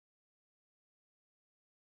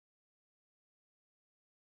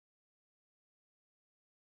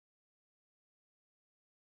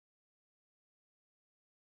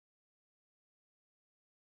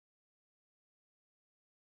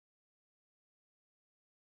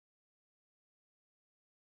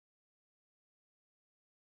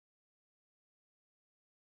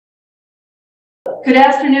Good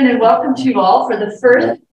afternoon and welcome to you all for the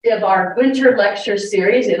first of our winter lecture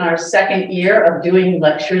series in our second year of doing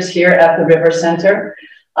lectures here at the River Center.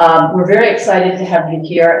 We're very excited to have you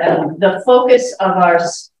here, and the focus of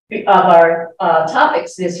our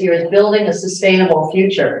topics this year is building a sustainable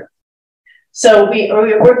future. So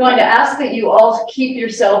we're going to ask that you all keep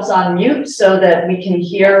yourselves on mute so that we can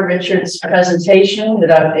hear Richard's presentation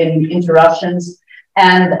without any interruptions.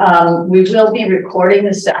 And we will be recording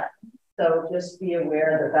this session, so just be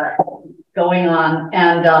aware that that's going on.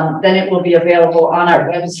 And then it will be available on our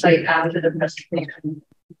website after the presentation,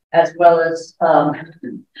 as well as on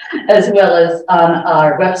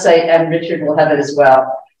our website, and Richard will have it as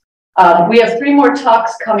well. We have 3 more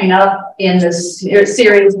talks coming up in this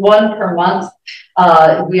series, 1 per month.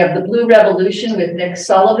 We have the Blue Revolution with Nick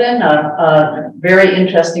Sullivan, a very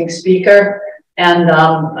interesting speaker.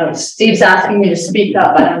 And Steve's asking me to speak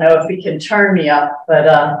up. I don't know if he can turn me up, but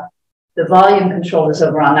the volume control is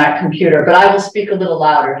over on that computer. But I will speak a little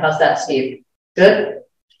louder. How's that, Steve? Good?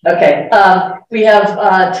 Okay. We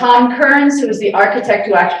have Tom Kearns, who is the architect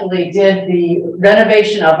who actually did the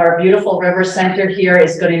renovation of our beautiful river center here,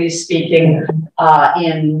 is going to be speaking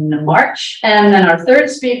in March. And then our 3rd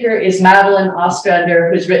speaker is Madeline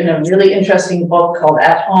Ostrander, who's written a really interesting book called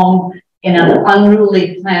At Home in an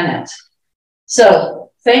Unruly Planet.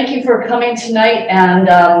 So thank you for coming tonight, and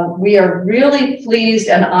we are really pleased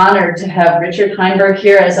and honored to have Richard Heinberg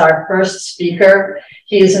here as our first speaker.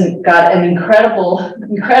 He's got an incredible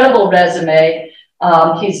resume.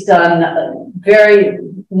 He's done very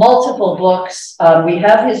multiple books. We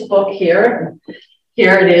have his book here.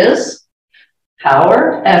 Here it is,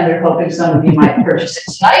 Power, and we're hoping some of you might purchase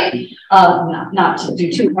it tonight. Not to do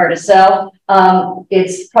too hard to sell.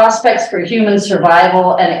 It's Prospects for Human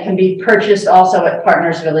Survival, and it can be purchased also at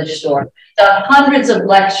Partners Village Store. Done hundreds of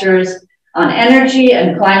lectures on energy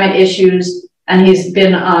and climate issues, and he's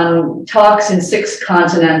been on talks in 6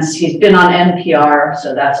 continents. He's been on NPR,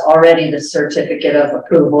 so that's already the certificate of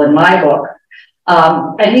approval in my book.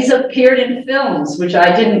 And he's appeared in films, which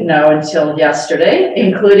I didn't know until yesterday,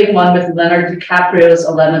 including one with Leonardo DiCaprio's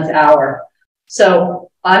 11th Hour. So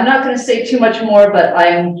I'm not going to say too much more, but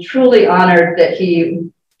I'm truly honored that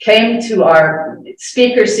he came to our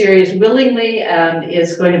speaker series willingly and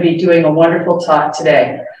is going to be doing a wonderful talk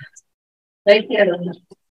today. Thank you.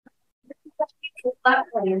 All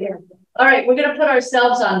right, we're going to put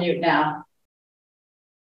ourselves on mute now.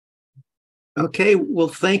 Okay, well,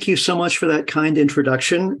 thank you so much for that kind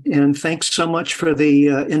introduction, and thanks so much for the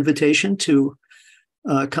invitation to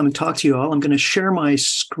come and talk to you all. I'm going to share my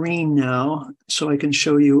screen now so I can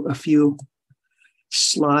show you a few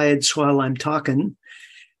slides while I'm talking.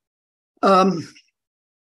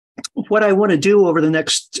 What I want to do over the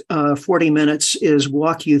next 40 minutes is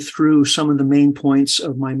walk you through some of the main points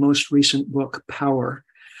of my most recent book, Power.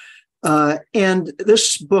 And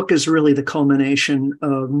this book is really the culmination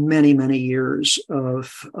of many, many years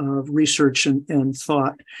of research and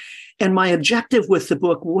thought. And my objective with the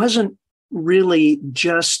book wasn't really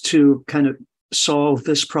just to kind of solve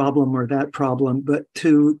this problem or that problem, but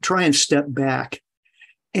to try and step back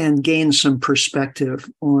and gain some perspective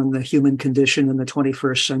on the human condition in the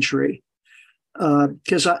 21st century.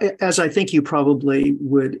 Because as I think you probably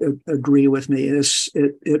would agree with me,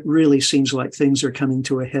 it really seems like things are coming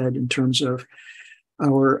to a head in terms of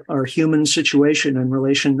our human situation in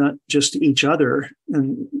relation not just to each other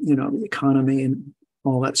and the economy and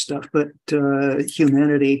all that stuff, but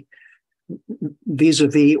humanity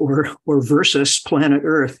vis-a-vis or versus planet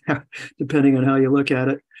Earth, depending on how you look at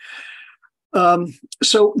it.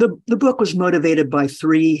 So the book was motivated by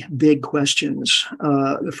 3 big questions.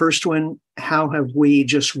 The first one, how have we,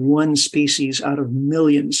 just one species out of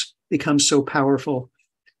millions, become so powerful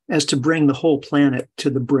as to bring the whole planet to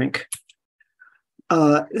the brink?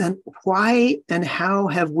 And why and how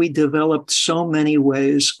have we developed so many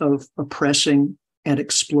ways of oppressing and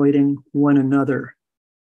exploiting one another?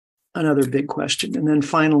 Another big question. And then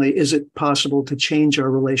finally, is it possible to change our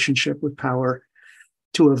relationship with power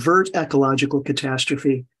to avert ecological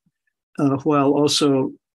catastrophe, while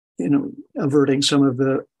also, averting some of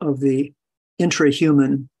the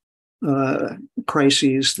intrahuman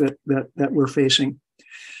crises that we're facing?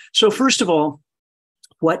 So, first of all,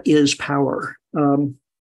 what is power?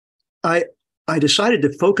 I decided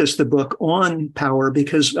to focus the book on power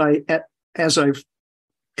because as I've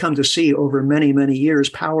come to see over many, many years,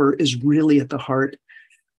 power is really at the heart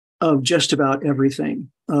of just about everything.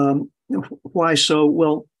 Why so?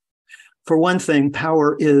 Well, for one thing,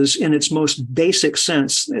 power is, in its most basic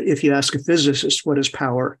sense, if you ask a physicist what is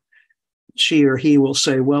power, she or he will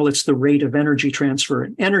say, well, it's the rate of energy transfer.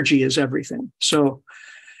 Energy is everything. So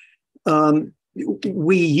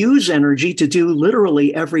we use energy to do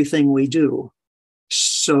literally everything we do.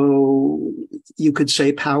 So you could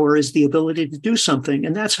say power is the ability to do something.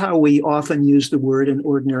 And that's how we often use the word in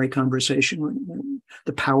ordinary conversation,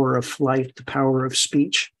 the power of flight, the power of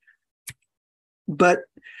speech. But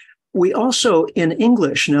we also, in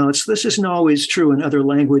English, now this isn't always true in other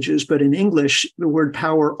languages, but in English, the word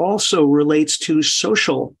power also relates to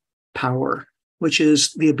social power, which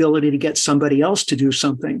is the ability to get somebody else to do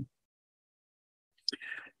something.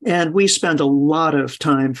 And we spend a lot of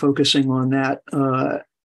time focusing on that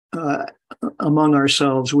among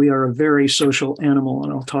ourselves. We are a very social animal,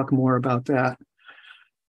 and I'll talk more about that.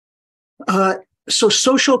 So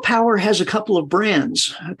social power has a couple of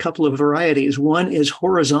brands, a couple of varieties. One is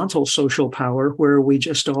horizontal social power, where we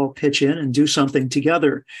just all pitch in and do something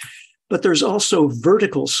together. But there's also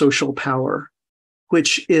vertical social power,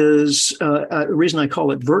 which is the reason I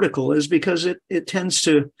call it vertical is because it tends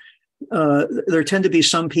to, there tend to be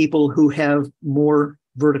some people who have more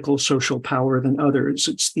vertical social power than others.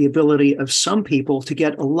 It's the ability of some people to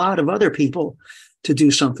get a lot of other people to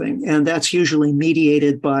do something. And that's usually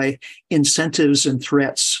mediated by incentives and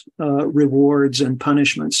threats, rewards and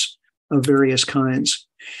punishments of various kinds.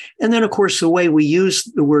 And then, of course, the way we use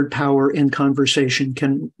the word power in conversation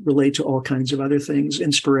can relate to all kinds of other things: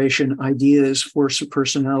 inspiration, ideas, force of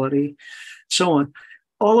personality, so on.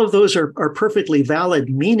 All of those are perfectly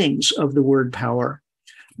valid meanings of the word power.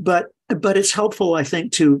 But it's helpful, I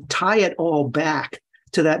think, to tie it all back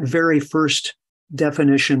to that very first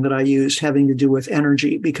definition that I used, having to do with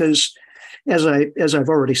energy, because as I've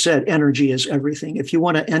already said, energy is everything. If you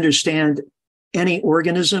want to understand any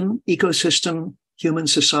organism, ecosystem, human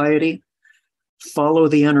society, follow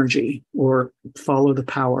the energy or follow the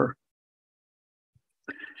power.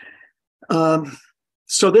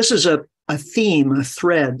 So this is a theme, a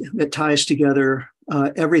thread that ties together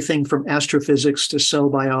everything from astrophysics to cell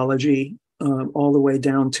biology, all the way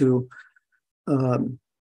down to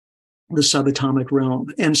the subatomic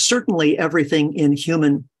realm. And certainly everything in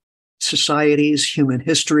human societies, human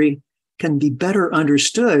history, can be better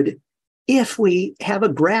understood if we have a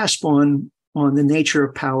grasp on the nature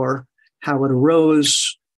of power, how it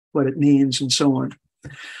arose, what it means, and so on.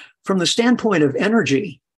 From the standpoint of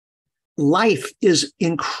energy, life is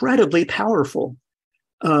incredibly powerful.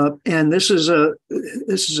 And this is an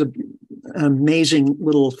amazing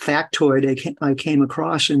little factoid I came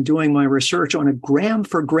across in doing my research. On a gram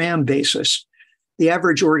for gram basis, the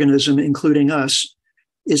average organism, including us,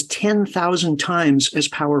 is 10,000 times as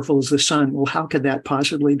powerful as the sun. Well, how could that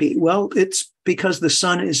possibly be? Well, it's because the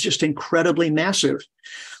sun is just incredibly massive.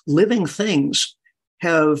 Living things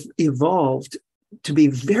have evolved to be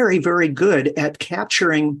very, very good at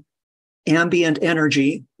capturing ambient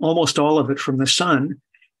energy, almost all of it from the sun,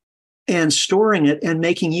 and storing it and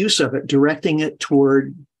making use of it, directing it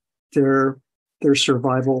toward their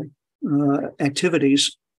survival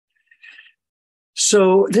activities.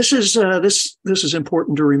 So this is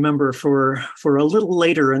important to remember for a little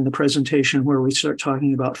later in the presentation, where we start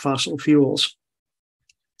talking about fossil fuels.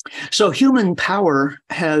 So human power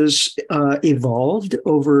has evolved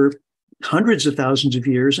over hundreds of thousands of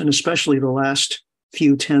years, and especially the last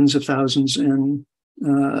few tens of thousands and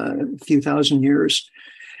few thousand years.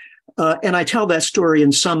 And I tell that story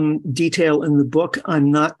in some detail in the book.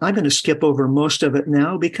 I'm going to skip over most of it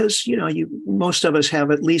now because, most of us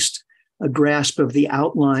have at least a grasp of the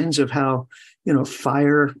outlines of how,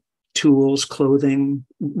 fire, tools, clothing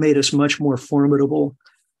made us much more formidable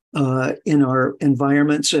in our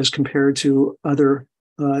environments as compared to other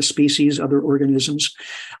species, other organisms.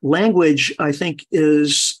 Language, I think,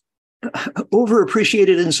 is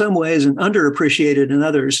overappreciated in some ways and underappreciated in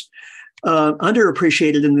others.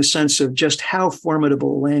 Underappreciated in the sense of just how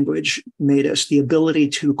formidable language made us, the ability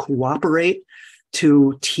to cooperate,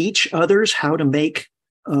 to teach others how to make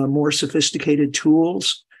more sophisticated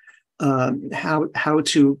tools, how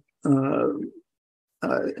to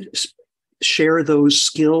share those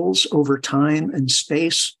skills over time and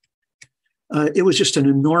space. It was just an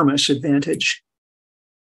enormous advantage.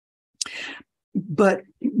 But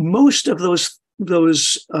most of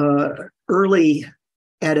those early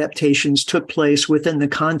adaptations took place within the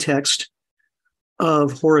context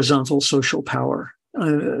of horizontal social power.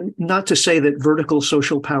 Not to say that vertical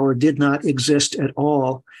social power did not exist at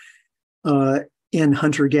all in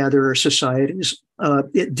hunter-gatherer societies.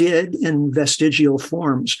 It did in vestigial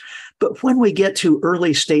forms. But when we get to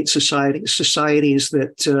early state societies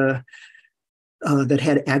that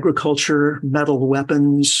had agriculture, metal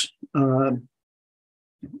weapons,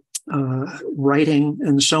 writing,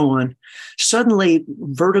 and so on, suddenly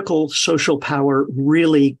vertical social power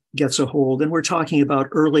really gets a hold. And we're talking about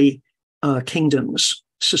early kingdoms,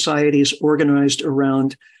 societies organized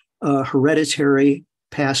around hereditary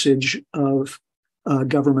passage of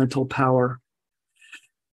governmental power.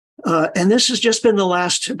 And this has just been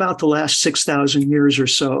about the last 6,000 years or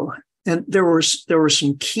so. And there were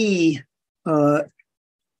some key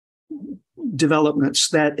developments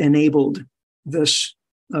that enabled this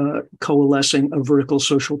coalescing of vertical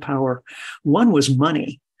social power. One was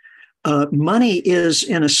money. Money is,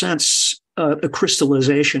 in a sense, a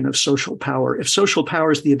crystallization of social power. If social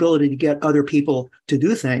power is the ability to get other people to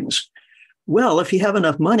do things, well, if you have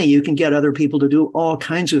enough money, you can get other people to do all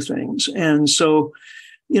kinds of things. And so,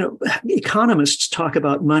 economists talk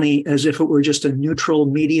about money as if it were just a neutral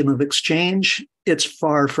medium of exchange. It's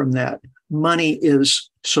far from that. Money is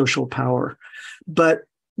social power. But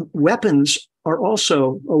weapons are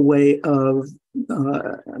also a way of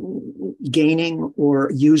gaining or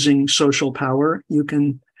using social power. You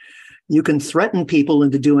can threaten people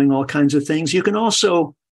into doing all kinds of things. You can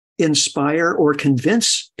also inspire or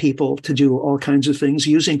convince people to do all kinds of things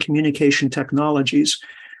using communication technologies,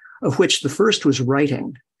 of which the first was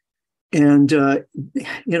writing. And,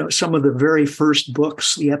 some of the very first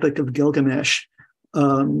books, the Epic of Gilgamesh,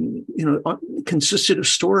 consisted of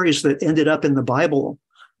stories that ended up in the Bible,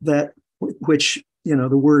 which the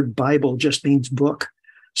word Bible just means book.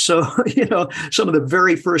 So, some of the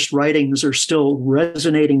very first writings are still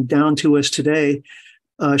resonating down to us today,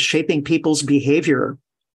 shaping people's behavior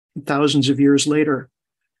thousands of years later.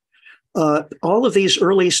 All of these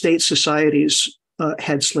early state societies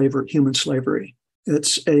had human slavery.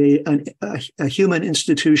 It's a human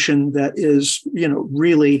institution that is,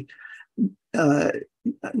 really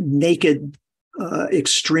naked,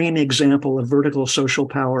 extreme example of vertical social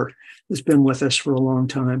power that's been with us for a long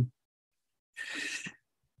time.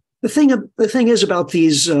 The thing is about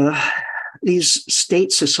these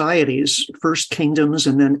state societies, first kingdoms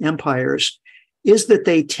and then empires, is that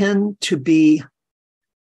they tend to be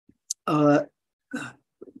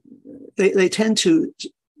they tend to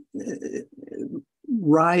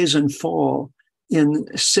rise and fall in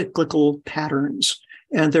cyclical patterns.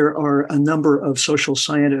 And there are a number of social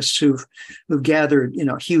scientists who've gathered,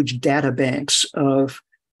 huge data banks of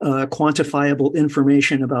quantifiable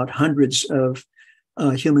information about hundreds of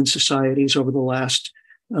human societies over the last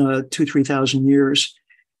 2,000-3,000 years.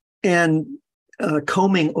 And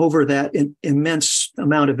combing over that immense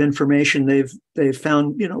amount of information, they've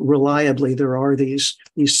found, reliably there are these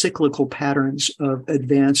cyclical patterns of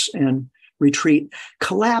advance and retreat.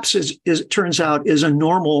 Collapse, it turns out, is a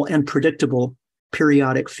normal and predictable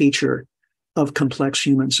periodic feature of complex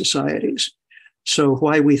human societies. So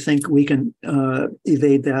why we think we can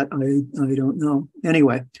evade that, I don't know.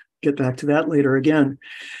 Anyway, get back to that later again.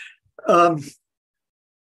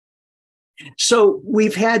 So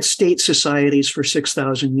we've had state societies for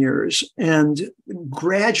 6,000 years, and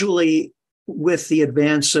gradually, with the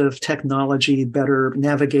advance of technology, better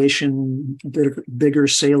navigation, bigger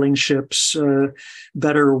sailing ships,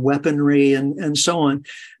 better weaponry, and so on,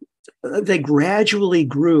 they gradually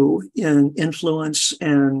grew in influence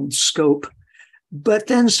and scope. But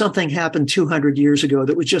then something happened 200 years ago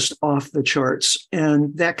that was just off the charts,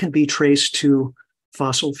 and that can be traced to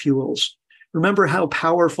fossil fuels. Remember how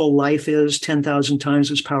powerful life is, 10,000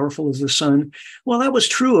 times as powerful as the sun? Well, that was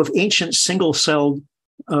true of ancient single-celled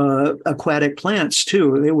aquatic plants,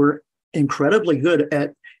 too. They were incredibly good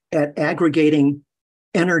at aggregating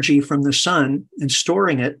energy from the sun and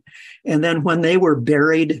storing it. And then when they were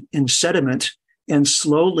buried in sediment and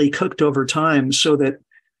slowly cooked over time so that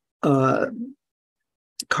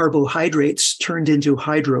carbohydrates turned into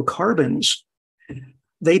hydrocarbons,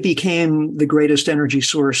 they became the greatest energy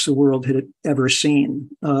source the world had ever seen.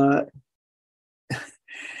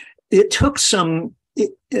 It took some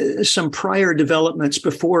prior developments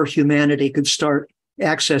before humanity could start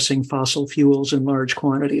accessing fossil fuels in large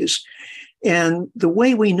quantities. And the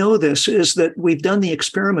way we know this is that we've done the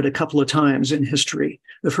experiment a couple of times in history.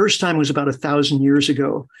 The first time was about 1,000 years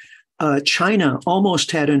ago. China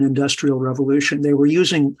almost had an industrial revolution. They were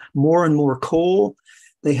using more and more coal.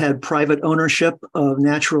 They had private ownership of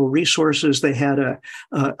natural resources. They had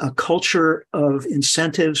a culture of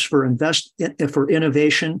incentives for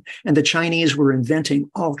innovation. And the Chinese were inventing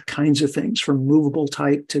all kinds of things, from movable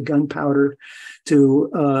type to gunpowder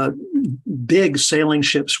to big sailing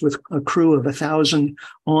ships with a crew of 1,000,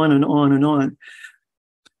 on and on and on.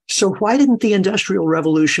 So why didn't the Industrial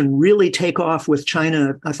Revolution really take off with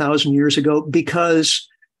China 1,000 years ago? Because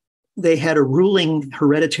they had a ruling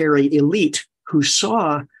hereditary elite who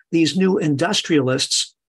saw these new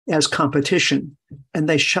industrialists as competition, and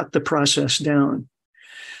they shut the process down.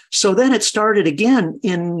 So then it started again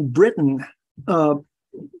in Britain.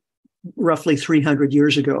 roughly 300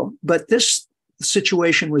 years ago. But this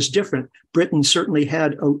situation was different. Britain certainly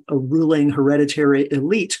had a ruling hereditary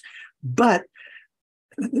elite, but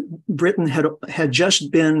Britain had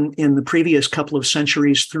just been in the previous couple of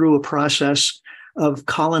centuries through a process of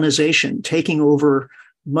colonization, taking over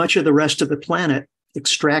much of the rest of the planet,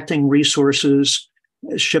 extracting resources,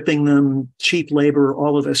 shipping them, cheap labor,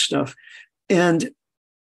 all of this stuff. And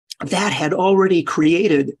that had already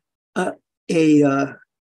created a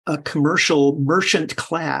commercial merchant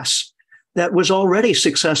class that was already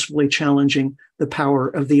successfully challenging the power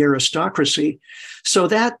of the aristocracy. So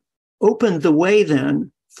that opened the way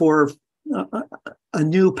then for a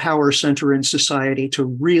new power center in society to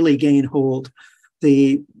really gain hold.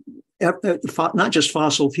 Not just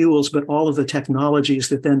fossil fuels, but all of the technologies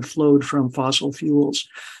that then flowed from fossil fuels,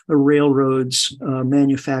 the railroads,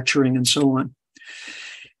 manufacturing, and so on.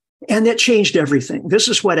 And that changed everything. This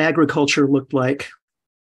is what agriculture looked like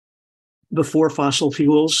before fossil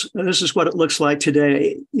fuels. This is what it looks like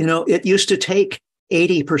today. It used to take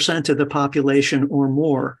 80% of the population or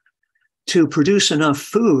more to produce enough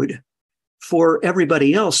food for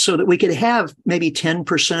everybody else so that we could have maybe 10%,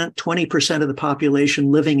 20% of the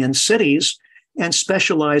population living in cities and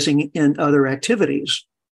specializing in other activities,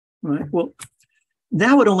 right? Well,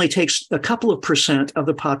 now it only takes a couple of percent of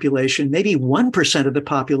the population, maybe 1% of the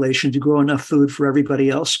population to grow enough food for everybody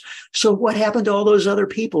else. So what happened to all those other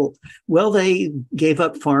people? Well, they gave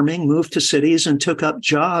up farming, moved to cities, and took up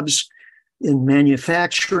jobs in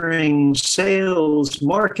manufacturing, sales,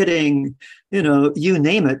 marketing, you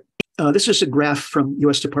name it. This is a graph from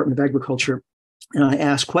U.S. Department of Agriculture. And I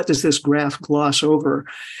ask, what does this graph gloss over?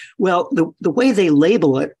 Well, the way they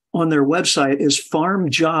label it on their website is farm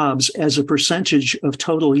jobs as a percentage of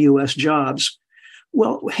total U.S. jobs.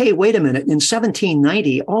 Well, hey, wait a minute. In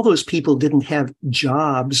 1790, all those people didn't have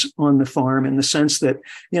jobs on the farm in the sense that,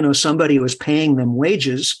 somebody was paying them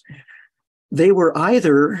wages. They were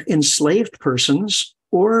either enslaved persons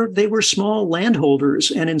or they were small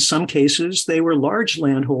landholders. And in some cases, they were large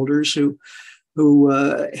landholders who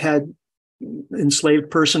had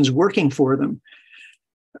enslaved persons working for them.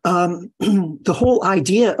 The whole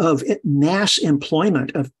idea of mass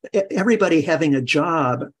employment, of everybody having a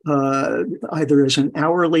job, either as an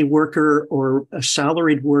hourly worker or a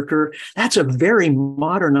salaried worker, that's a very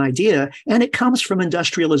modern idea. And it comes from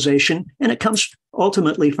industrialization, and it comes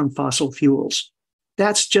ultimately from fossil fuels.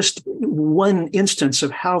 That's just one instance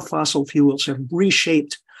of how fossil fuels have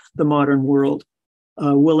reshaped the modern world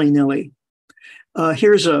willy-nilly.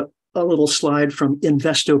 Here's a little slide from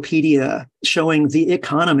Investopedia showing the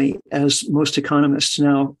economy as most economists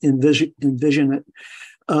now envision it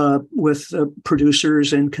with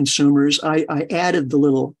producers and consumers. I added the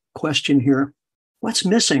little question here. What's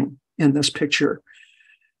missing in this picture?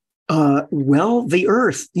 Well, the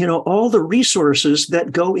earth, all the resources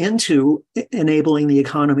that go into enabling the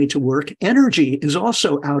economy to work. Energy is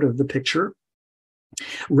also out of the picture.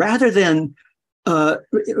 Rather than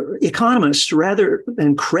economists, rather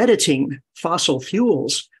than crediting fossil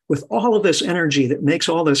fuels with all of this energy that makes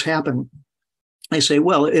all this happen, they say,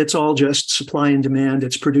 well, it's all just supply and demand.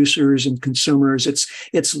 It's producers and consumers.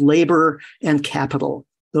 It's labor and capital.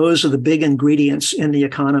 Those are the big ingredients in the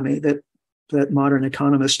economy that modern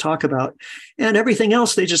economists talk about. And everything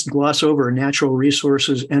else, they just gloss over: natural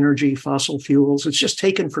resources, energy, fossil fuels. It's just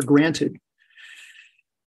taken for granted.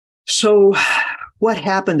 So what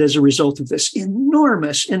happened as a result of this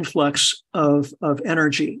enormous influx of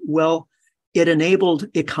energy? Well, it enabled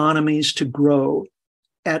economies to grow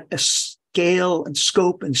at a scale and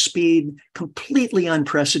scope and speed completely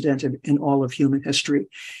unprecedented in all of human history.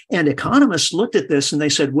 And economists looked at this and they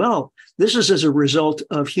said, well, this is as a result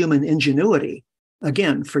of human ingenuity.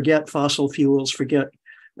 Again, forget fossil fuels, forget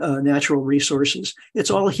natural resources.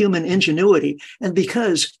 It's all human ingenuity. And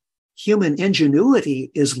because human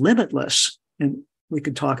ingenuity is limitless, and we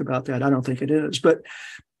could talk about that. I don't think it is. But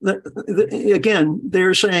again,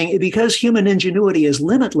 they're saying because human ingenuity is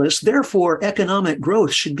limitless, therefore economic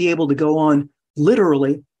growth should be able to go on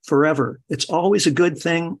literally forever. It's always a good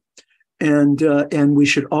thing, and we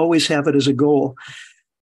should always have it as a goal.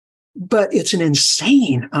 But it's an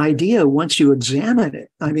insane idea once you examine it.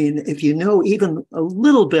 I mean, if you know even a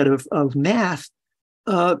little bit of math,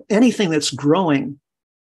 anything that's growing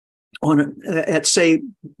at say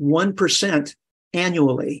 1%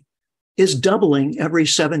 annually is doubling every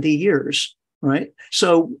 70 years, right?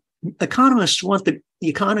 So economists want the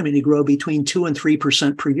economy to grow between 2 and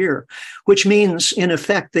 3% per year, which means, in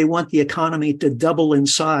effect, they want the economy to double in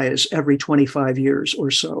size every 25 years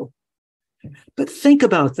or so. But think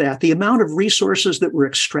about that. The amount of resources that we're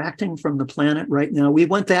extracting from the planet right now, we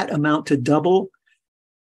want that amount to double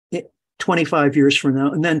 25 years from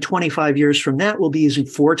now. And then 25 years from that, we'll be using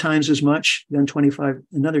 4 times as much, then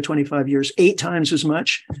another 25 years, 8 times as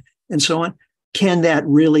much, and so on. Can that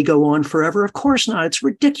really go on forever? Of course not. It's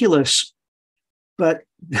ridiculous. But,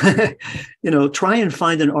 try and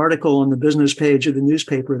find an article on the business page of the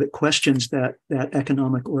newspaper that questions that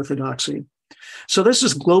economic orthodoxy. So this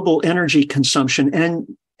is global energy consumption.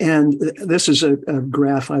 And this is a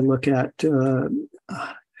graph I look at.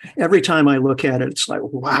 Every time I look at it, it's like,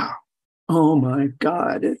 wow. Oh my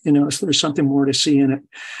God! So there's something more to see in it.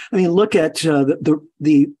 I mean, look at the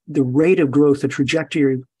rate of growth, the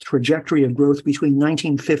trajectory of growth between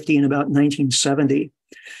 1950 and about 1970.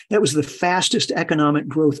 That was the fastest economic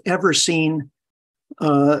growth ever seen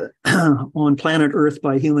on planet Earth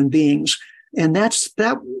by human beings, and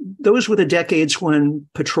those were the decades when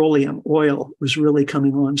petroleum, oil, was really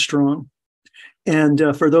coming on strong.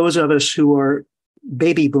 And for those of us who are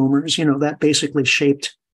baby boomers, that basically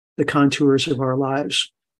shaped the contours of our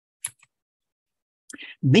lives.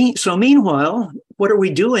 So meanwhile, what are we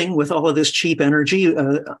doing with all of this cheap energy?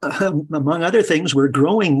 Among other things, we're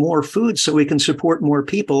growing more food so we can support more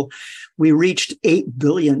people. We reached 8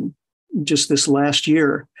 billion just this last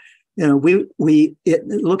year.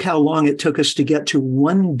 Look how long it took us to get to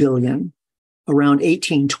 1 billion around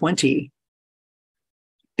 1820.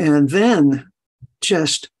 And then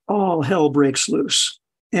just all hell breaks loose.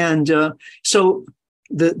 And so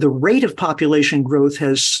the rate of population growth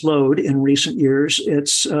has slowed in recent years.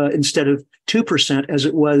 It's instead of 2% as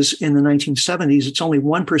it was in the 1970s, it's only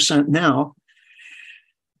 1% now.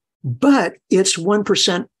 But it's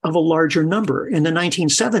 1% of a larger number. In the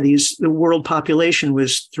 1970s, the world population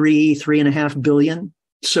was 3.5 billion.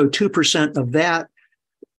 So 2% of that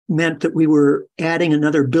meant that we were adding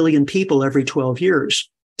another billion people every 12 years.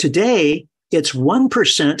 Today, it's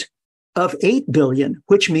 1% of 8 billion,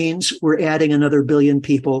 which means we're adding another billion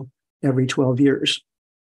people every 12 years.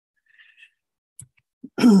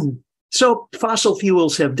 So fossil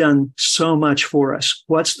fuels have done so much for us.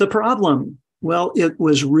 What's the problem? Well, it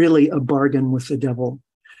was really a bargain with the devil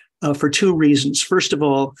for 2 reasons. First of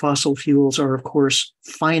all, fossil fuels are, of course,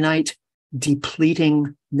 finite,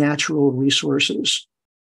 depleting natural resources.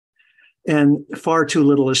 And far too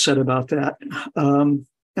little is said about that.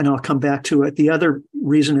 And I'll come back to it. The other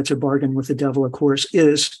reason it's a bargain with the devil, of course,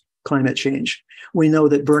 is climate change. We know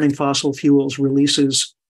that burning fossil fuels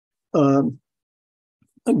releases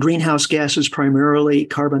greenhouse gases, primarily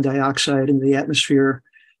carbon dioxide, into the atmosphere.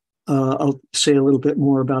 I'll say a little bit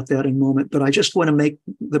more about that in a moment, but I just want to make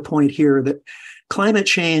the point here that climate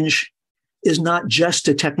change is not just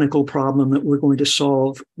a technical problem that we're going to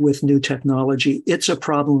solve with new technology. It's a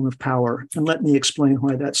problem of power. And let me explain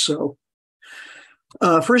why that's so.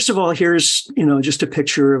 First of all, here's, just a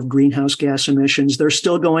picture of greenhouse gas emissions. They're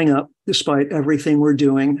still going up despite everything we're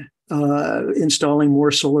doing, installing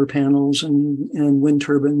more solar panels and wind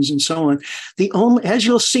turbines and so on. As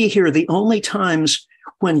you'll see here, the only times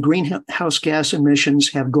when greenhouse gas emissions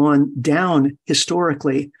have gone down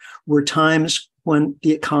historically were times when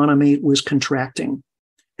the economy was contracting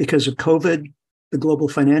because of COVID, the global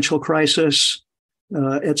financial crisis,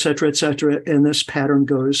 et cetera, et cetera. And this pattern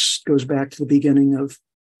goes back to the beginning of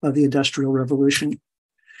the Industrial Revolution.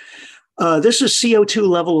 This is CO2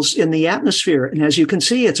 levels in the atmosphere. And as you can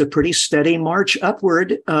see, it's a pretty steady march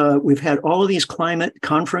upward. We've had all of these climate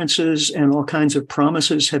conferences and all kinds of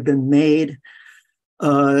promises have been made.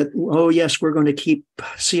 Oh, yes, we're going to keep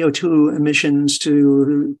CO2 emissions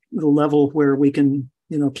to the level where we can,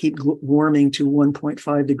 keep warming to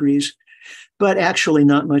 1.5 degrees. But actually,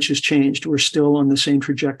 not much has changed. We're still on the same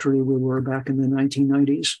trajectory we were back in the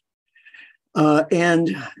 1990s.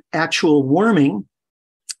 And actual warming,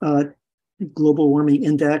 global warming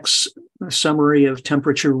index, a summary of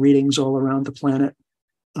temperature readings all around the planet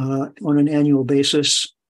on an annual basis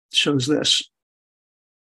shows this.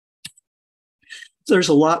 There's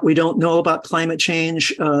a lot we don't know about climate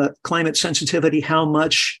change, climate sensitivity, how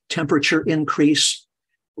much temperature increase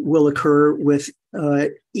will occur with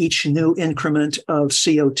each new increment of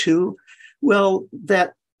CO2. Well,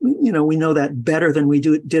 that, we know that better than we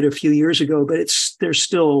did a few years ago, but there's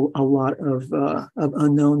still a lot of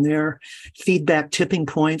unknown there. Feedback tipping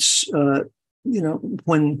points,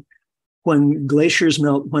 when glaciers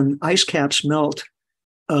melt, when ice caps melt,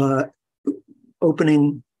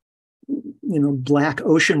 opening black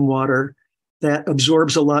ocean water that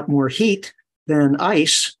absorbs a lot more heat than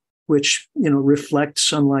ice, which, reflects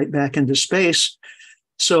sunlight back into space.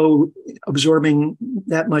 So absorbing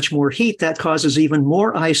that much more heat, that causes even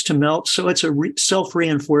more ice to melt. So it's a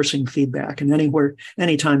self-reinforcing feedback. And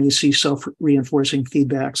anytime you see self-reinforcing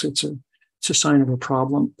feedbacks, it's a sign of a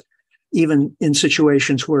problem, even in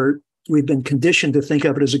situations where we've been conditioned to think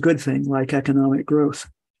of it as a good thing, like economic growth.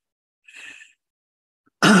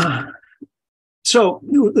 So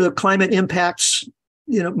the climate impacts,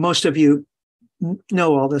 most of you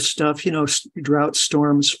know all this stuff, drought,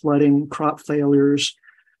 storms, flooding, crop failures.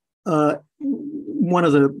 One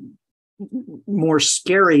of the more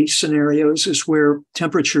scary scenarios is where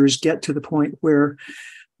temperatures get to the point where,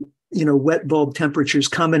 wet bulb temperatures,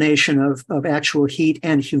 combination of actual heat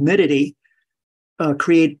and humidity,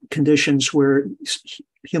 create conditions where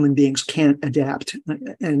human beings can't adapt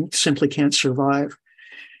and simply can't survive.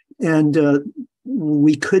 And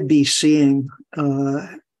we could be seeing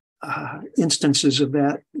instances of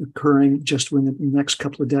that occurring just within the next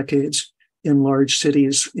couple of decades in large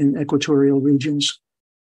cities in equatorial regions.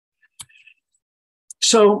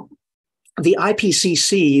 So the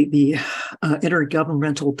IPCC, the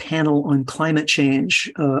Intergovernmental Panel on Climate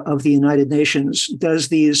Change of the United Nations, does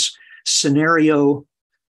these scenario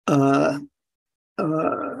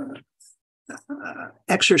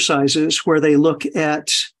exercises where they look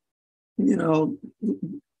at,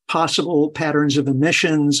 possible patterns of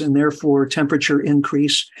emissions and therefore temperature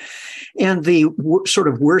increase. And the sort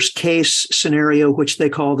of worst case scenario, which they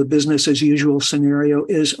call the business as usual scenario,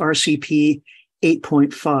 is RCP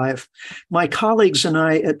 8.5. My colleagues and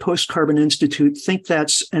I at Post Carbon Institute think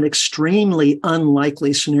that's an extremely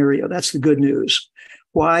unlikely scenario. That's the good news.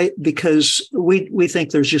 Why? Because we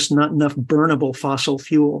think there's just not enough burnable fossil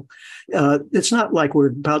fuel. It's not like we're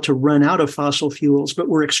about to run out of fossil fuels, but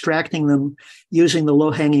we're extracting them using the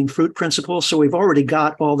low-hanging fruit principle. So we've already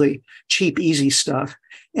got all the cheap, easy stuff.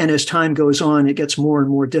 And as time goes on, it gets more and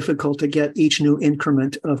more difficult to get each new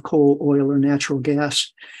increment of coal, oil, or natural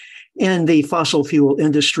gas. And the fossil fuel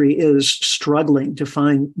industry is struggling to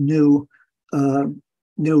find new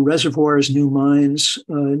reservoirs, new mines,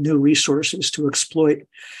 new resources to exploit.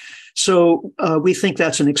 So we think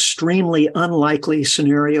that's an extremely unlikely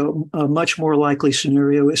scenario. A much more likely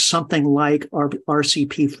scenario is something like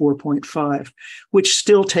RCP 4.5, which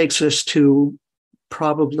still takes us to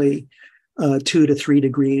probably 2 to 3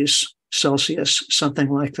 degrees Celsius, something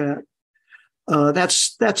like that.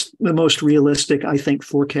 That's the most realistic, I think,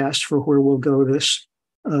 forecast for where we'll go this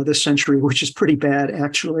century, which is pretty bad,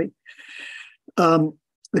 actually.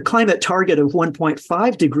 The climate target of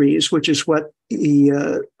 1.5 degrees, which is what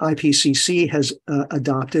the IPCC has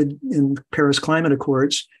adopted in Paris Climate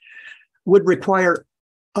Accords, would require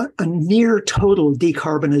a near total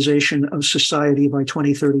decarbonization of society by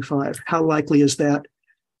 2035. How likely is that?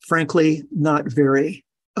 Frankly, not very.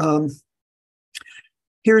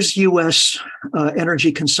 Here's U.S.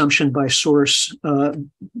 Energy consumption by source,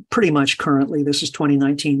 pretty much currently. This is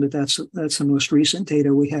 2019, but that's the most recent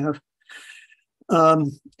data we have.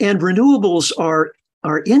 And renewables are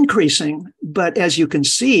increasing, but as you can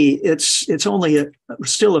see, it's only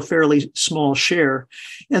still a fairly small share.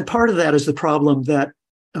 And part of that is the problem that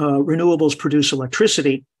renewables produce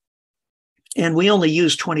electricity, and we only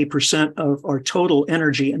use 20% of our total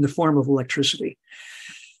energy in the form of electricity.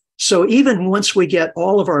 So even once we get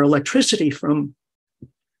all of our electricity from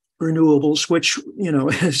renewables, which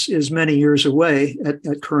is many years away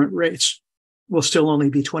at current rates, we'll still only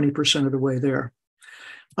be 20% of the way there.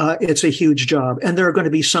 It's a huge job. And there are going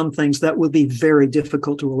to be some things that will be very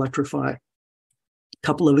difficult to electrify. A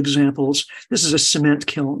couple of examples. This is a cement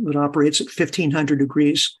kiln that operates at 1,500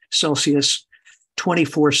 degrees Celsius,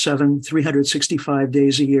 24/7, 365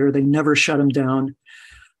 days a year. They never shut them down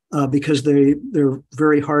because they're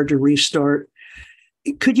very hard to restart.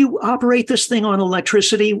 Could you operate this thing on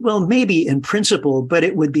electricity? Well, maybe in principle, but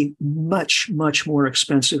it would be much, much more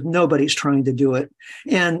expensive. Nobody's trying to do it.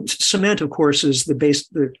 And cement, of course, is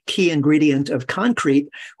the key ingredient of concrete,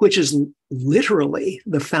 which is literally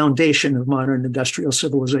the foundation of modern industrial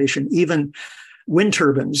civilization. Even wind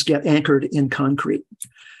turbines get anchored in concrete.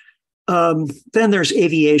 Then there's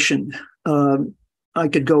aviation. I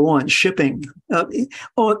could go on. Shipping.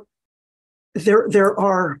 There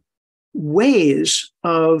are ways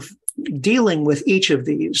of dealing with each of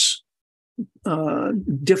these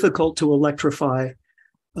difficult to electrify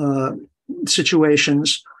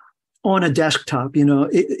situations on a desktop.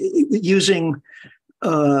 Using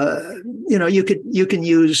you can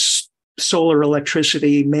use solar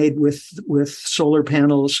electricity made with solar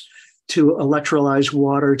panels to electrolyze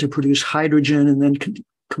water to produce hydrogen, and then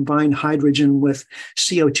combine hydrogen with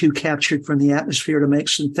CO2 captured from the atmosphere to make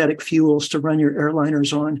synthetic fuels to run your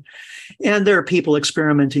airliners on. And there are people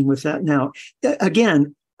experimenting with that now.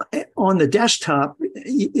 Again, on the desktop,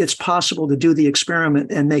 it's possible to do the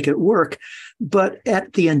experiment and make it work. But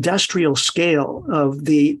at the industrial scale of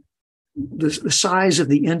the size of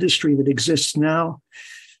the industry that exists now,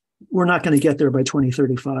 we're not going to get there by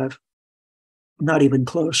 2035. Not even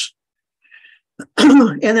close.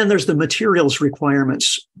 And then there's the materials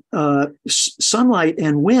requirements. Sunlight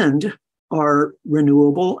and wind are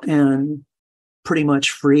renewable and pretty much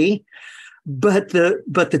free, but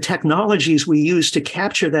the technologies we use to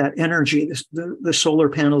capture that energy, the solar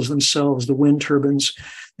panels themselves, the wind turbines,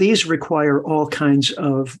 these require all kinds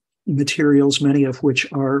of materials, many of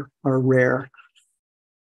which are rare.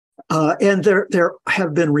 And there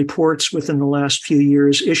have been reports within the last few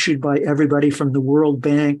years issued by everybody from the World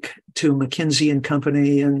Bank to McKinsey and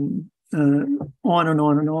Company and on and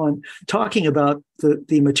on and on, talking about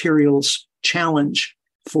the materials challenge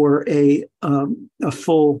for a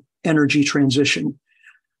full energy transition.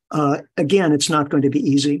 Again, it's not going to be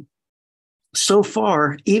easy. So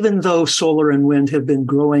far, even though solar and wind have been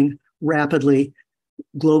growing rapidly,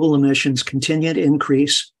 global emissions continue to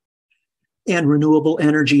increase. And renewable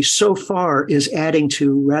energy so far is adding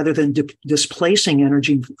to rather than displacing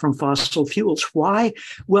energy from fossil fuels. Why?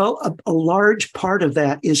 Well, a large part of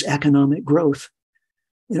that is economic growth.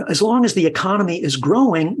 As long as the economy is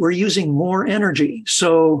growing, we're using more energy.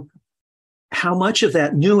 So how much of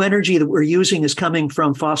that new energy that we're using is coming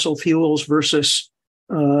from fossil fuels versus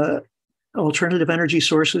alternative energy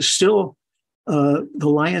sources? Still, the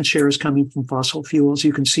lion's share is coming from fossil fuels.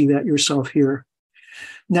 You can see that yourself here.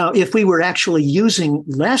 Now, if we were actually using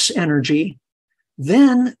less energy,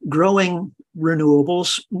 then growing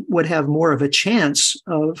renewables would have more of a chance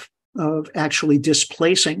of actually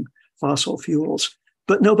displacing fossil fuels.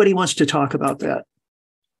 But nobody wants to talk about that.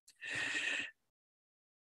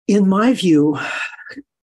 In my view,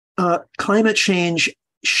 climate change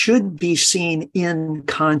should be seen in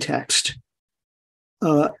context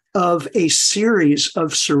of a series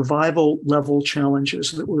of survival level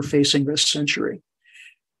challenges that we're facing this century.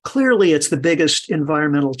 Clearly, it's the biggest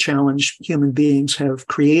environmental challenge human beings have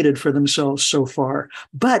created for themselves so far,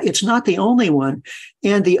 but it's not the only one.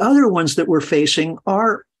 And the other ones that we're facing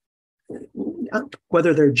are,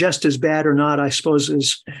 whether they're just as bad or not, I suppose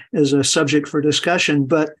is a subject for discussion,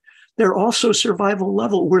 but they're also survival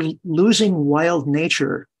level. We're losing wild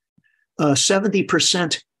nature.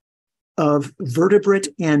 70% of vertebrate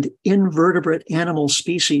and invertebrate animal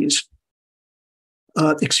species,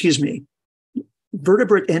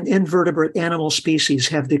 vertebrate and invertebrate animal species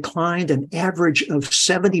have declined an average of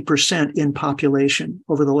 70% in population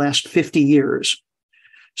over the last 50 years.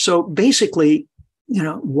 So basically,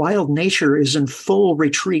 wild nature is in full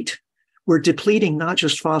retreat. We're depleting not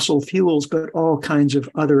just fossil fuels, but all kinds of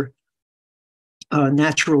other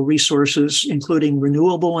natural resources, including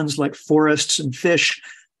renewable ones like forests and fish,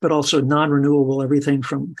 but also non-renewable, everything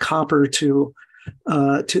from copper to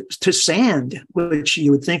sand, which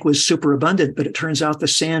you would think was super abundant, but it turns out the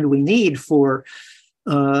sand we need for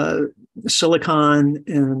silicon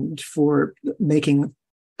and for making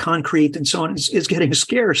concrete and so on is getting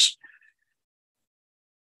scarce.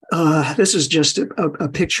 This is just a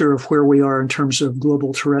picture of where we are in terms of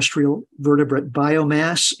global terrestrial vertebrate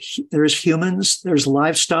biomass. There's humans, there's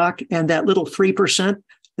livestock, and that little 3%,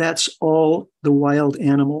 that's all the wild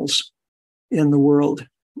animals in the world.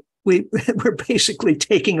 We're basically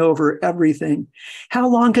taking over everything. How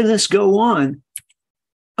long can this go on?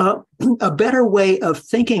 A better way of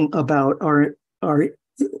thinking about our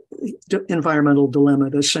environmental dilemma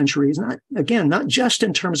this century is not just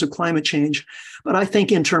in terms of climate change, but I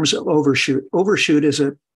think in terms of overshoot. Overshoot is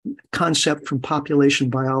a concept from population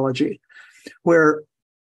biology, where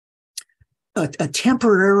a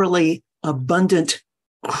temporarily abundant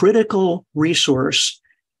critical resource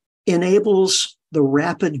enables the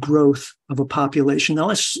rapid growth of a population. Now,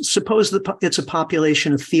 let's suppose that it's a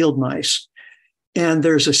population of field mice, and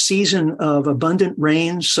there's a season of abundant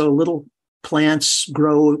rain, so little plants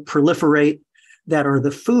grow, proliferate, that are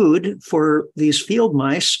the food for these field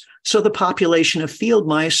mice. So the population of field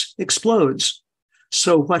mice explodes.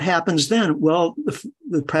 So what happens then? Well,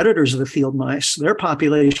 the predators of the field mice, their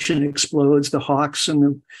population explodes, the hawks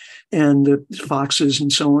and the foxes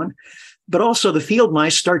and so on. But also the field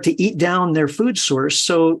mice start to eat down their food source.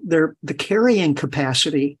 So the carrying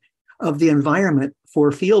capacity of the environment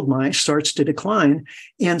for field mice starts to decline.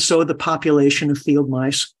 And so the population of field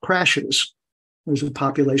mice crashes. There's a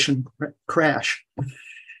population crash.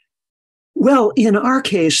 Well, in our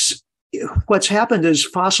case, what's happened is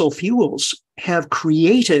fossil fuels have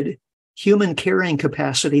created human carrying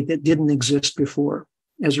capacity that didn't exist before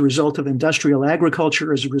as a result of industrial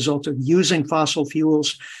agriculture, as a result of using fossil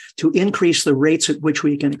fuels to increase the rates at which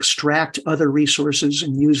we can extract other resources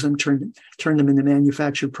and use them, turn them into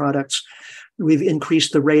manufactured products. We've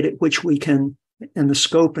increased the rate at which we can, and the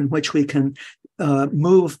scope in which we can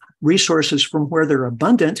move resources from where they're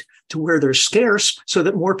abundant to where they're scarce so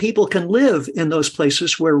that more people can live in those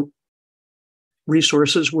places where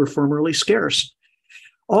resources were formerly scarce.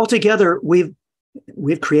 Altogether, we've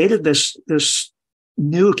created this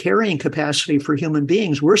new carrying capacity for human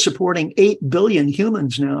beings. We're supporting 8 billion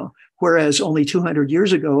humans now, whereas only 200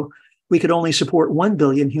 years ago, we could only support 1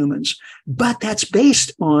 billion humans. But that's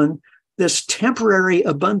based on this temporary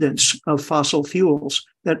abundance of fossil fuels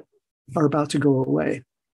that are about to go away.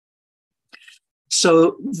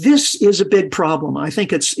 So this is a big problem. I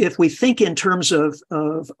think it's, if we think in terms of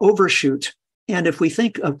overshoot, and if we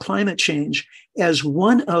think of climate change as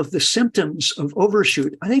one of the symptoms of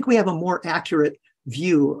overshoot, I think we have a more accurate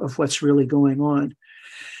view of what's really going on.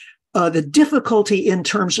 The difficulty in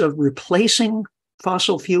terms of replacing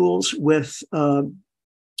fossil fuels with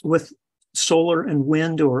solar and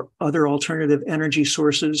wind or other alternative energy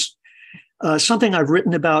sources, something I've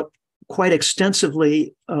written about quite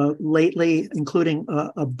extensively lately, including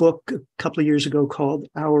a book a couple of years ago called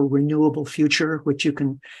Our Renewable Future, which you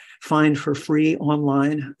can find for free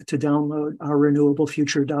online to download,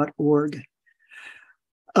 ourrenewablefuture.org.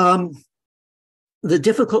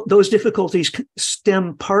 Those difficulties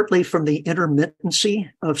stem partly from the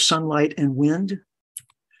intermittency of sunlight and wind,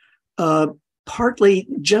 partly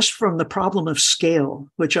just from the problem of scale,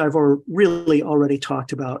 which I've really already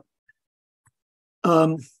talked about.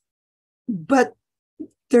 But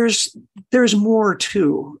there's more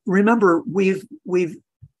too. Remember, we've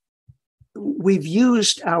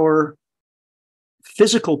used our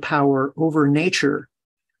physical power over nature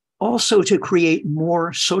also to create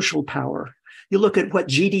more social power. You look at what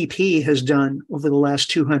GDP has done over the last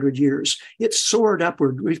 200 years. It's soared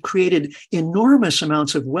upward. We've created enormous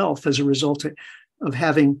amounts of wealth as a result of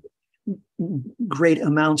having great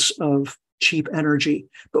amounts of cheap energy.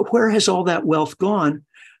 But where has all that wealth gone?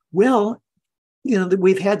 Well,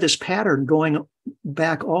 we've had this pattern going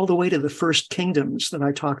back all the way to the first kingdoms that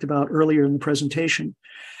I talked about earlier in the presentation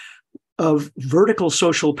of vertical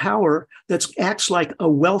social power that acts like a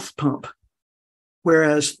wealth pump.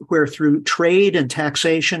 Where through trade and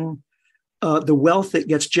taxation, the wealth that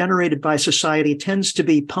gets generated by society tends to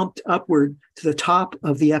be pumped upward to the top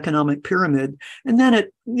of the economic pyramid. And then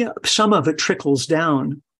some of it trickles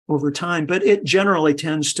down over time, but it generally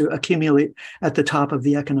tends to accumulate at the top of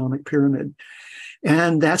the economic pyramid.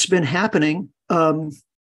 And that's been happening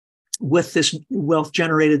with this wealth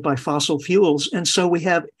generated by fossil fuels. And so we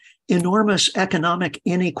have enormous economic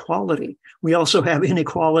inequality. We also have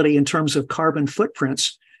inequality in terms of carbon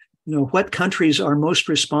footprints. What countries are most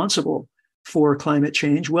responsible for climate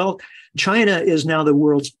change? Well, China is now the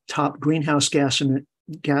world's top greenhouse gas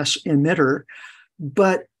emitter.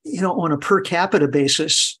 But, on a per capita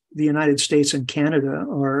basis, the United States and Canada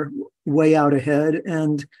are way out ahead.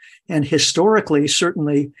 And historically,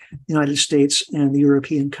 certainly, the United States and the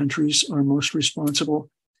European countries are most responsible.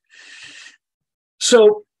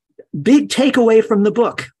 So, big takeaway from the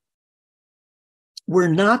book. We're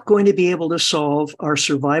not going to be able to solve our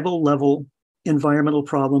survival level environmental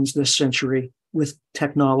problems this century with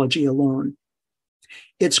technology alone.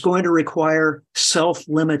 It's going to require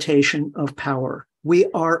self-limitation of power. We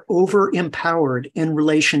are over-empowered in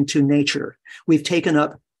relation to nature. We've taken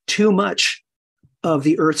up too much of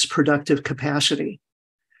the Earth's productive capacity.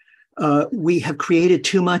 We have created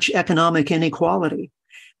too much economic inequality.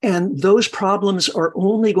 And those problems are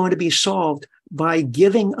only going to be solved by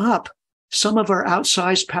giving up some of our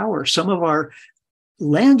outsized power, some of our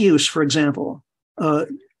land use, for example,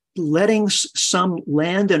 letting some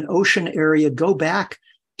land and ocean area go back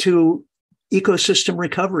to ecosystem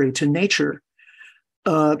recovery, to nature.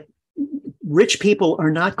 Rich people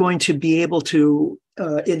are not going to be able to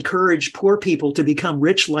encourage poor people to become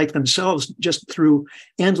rich like themselves just through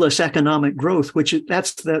endless economic growth, which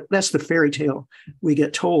that's the fairy tale we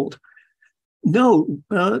get told. No,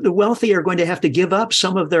 the wealthy are going to have to give up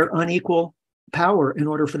some of their unequal power in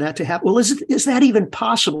order for that to happen. Well, is that even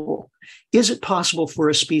possible? Is it possible for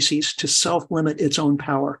a species to self-limit its own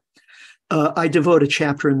power? I devote a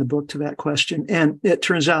chapter in the book to that question, and it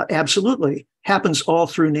turns out absolutely happens all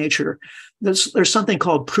through nature. There's something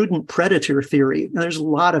called prudent predator theory, and there's a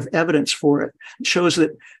lot of evidence for it. It shows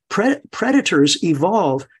that predators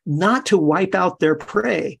evolve not to wipe out their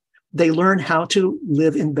prey. They learn how to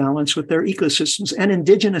live in balance with their ecosystems, and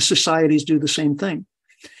indigenous societies do the same thing.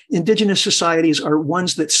 Indigenous societies are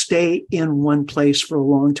ones that stay in one place for a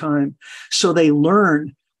long time, so they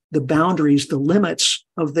learn the boundaries, the limits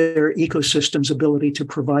of their ecosystem's ability to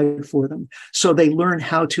provide for them. So they learn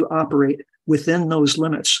how to operate within those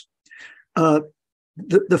limits.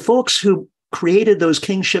 The folks who created those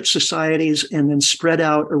kingship societies and then spread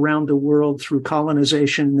out around the world through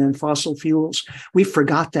colonization and then fossil fuels. We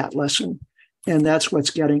forgot that lesson, and that's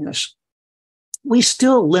what's getting us. We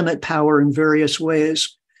still limit power in various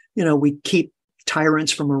ways. We keep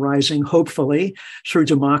tyrants from arising, hopefully, through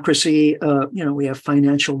democracy. We have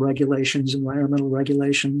financial regulations, environmental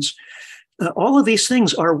regulations. All of these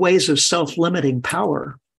things are ways of self-limiting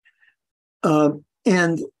power.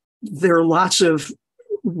 And there are lots of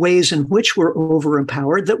ways in which we're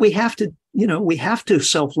over-empowered that we have to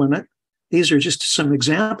self-limit. These are just some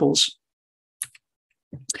examples.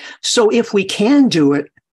 So if we can do it,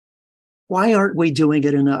 why aren't we doing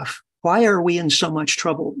it enough? Why are we in so much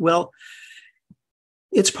trouble? Well,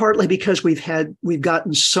 it's partly because we've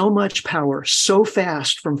gotten so much power so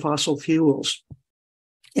fast from fossil fuels,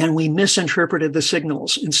 and we misinterpreted the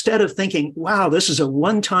signals. Instead of thinking, wow, this is a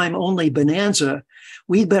one-time only bonanza,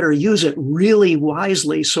 we better use it really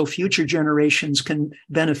wisely so future generations can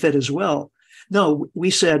benefit as well. No, we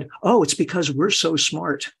said, oh, it's because we're so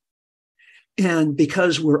smart. And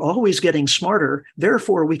because we're always getting smarter,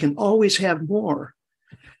 therefore we can always have more.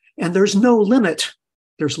 And there's no limit.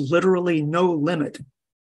 There's literally no limit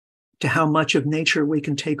to how much of nature we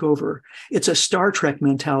can take over. It's a Star Trek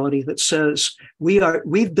mentality that says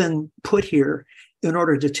we've been put here in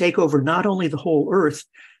order to take over not only the whole Earth,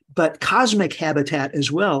 but cosmic habitat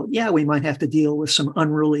as well. Yeah, we might have to deal with some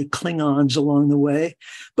unruly Klingons along the way,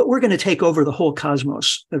 but we're going to take over the whole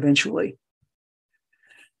cosmos eventually.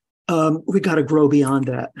 We've got to grow beyond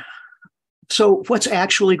that. So what's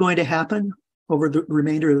actually going to happen over the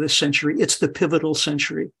remainder of this century? It's the pivotal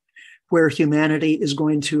century where humanity is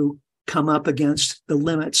going to come up against the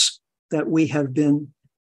limits that we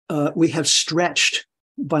have stretched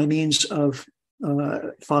by means of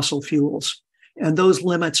fossil fuels. And those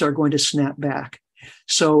limits are going to snap back.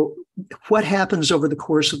 So what happens over the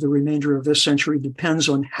course of the remainder of this century depends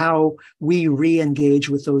on how we re-engage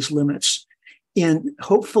with those limits,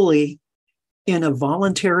 hopefully in a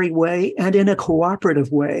voluntary way and in a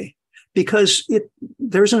cooperative way. Because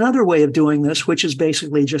there's another way of doing this, which is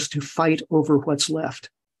basically just to fight over what's left.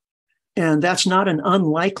 And that's not an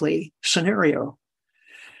unlikely scenario.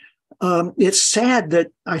 It's sad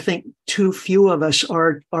that I think too few of us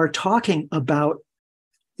are talking about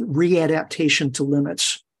readaptation to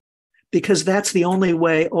limits, because that's the only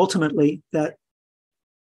way ultimately that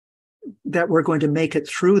we're going to make it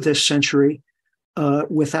through this century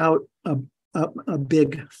without a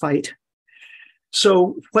big fight.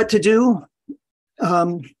 So what to do?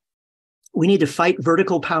 We need to fight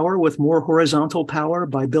vertical power with more horizontal power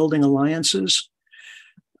by building alliances.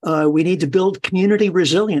 We need to build community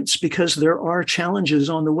resilience because there are challenges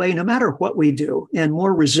on the way, no matter what we do. And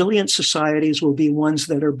more resilient societies will be ones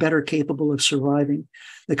that are better capable of surviving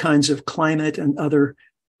the kinds of climate and other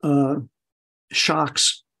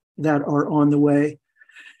shocks that are on the way.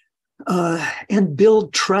 And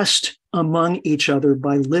build trust among each other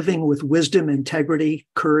by living with wisdom, integrity,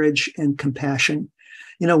 courage, and compassion.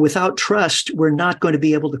 Without trust, we're not going to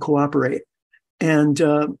be able to cooperate. And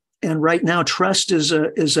right now, trust is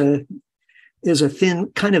a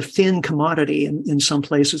thin commodity in some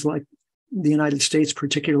places like the United States,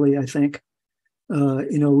 particularly, I think.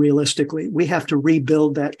 Realistically, we have to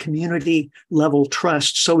rebuild that community level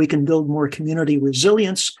trust so we can build more community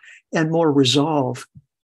resilience and more resolve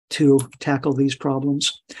to tackle these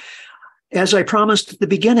problems. As I promised at the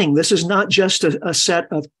beginning, this is not just a set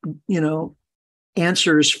of,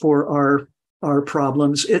 answers for our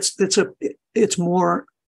problems. It's more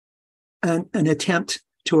an attempt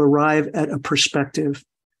to arrive at a perspective,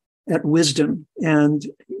 at wisdom. And,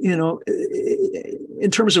 in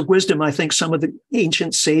terms of wisdom, I think some of the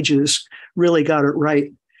ancient sages really got it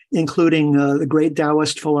right, including the great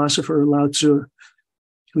Taoist philosopher Lao Tzu,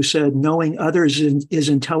 who said, knowing others is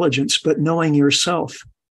intelligence, but knowing yourself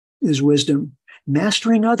is wisdom.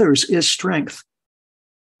 Mastering others is strength,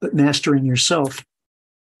 but mastering yourself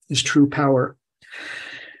is true power.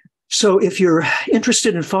 So if you're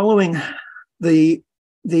interested in following the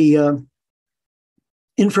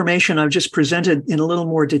information I've just presented in a little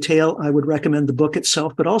more detail, I would recommend the book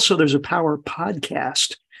itself, but also there's a power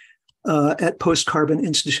podcast at Post Carbon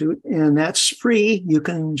Institute, and that's free. You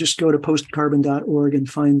can just go to postcarbon.org and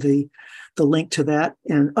find the link to that.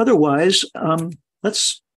 And otherwise,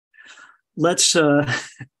 let's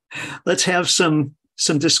have some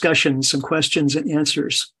discussion, some questions and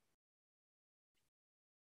answers.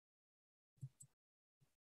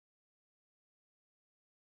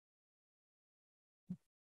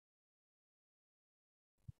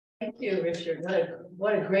 Thank you, Richard.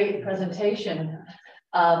 What a great presentation.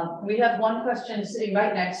 We have one question sitting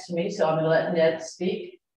right next to me, so I'm going to let Ned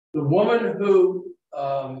speak. The woman who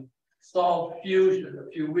solved fusion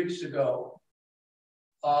a few weeks ago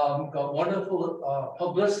got wonderful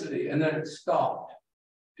publicity, and then it stopped.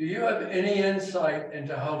 Do you have any insight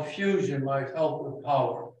into how fusion might help with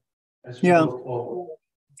power as we go forward?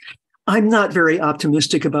 I'm not very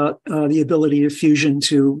optimistic about the ability of fusion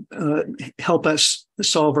to help us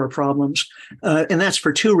solve our problems. And that's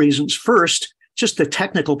for two reasons. First, just the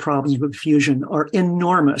technical problems with fusion are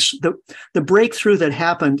enormous. The breakthrough that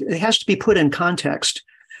happened, it has to be put in context.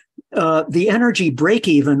 The energy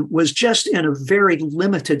break-even was just in a very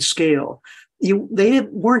limited scale. They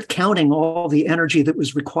weren't counting all the energy that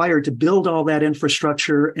was required to build all that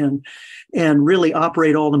infrastructure and really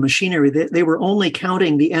operate all the machinery. They were only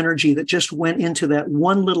counting the energy that just went into that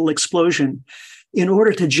one little explosion. In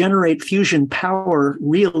order to generate fusion power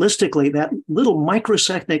realistically, that little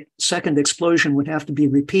microsecond explosion would have to be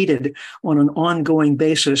repeated on an ongoing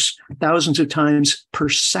basis, thousands of times per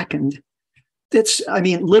second.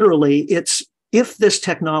 Literally, if this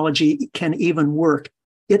technology can even work,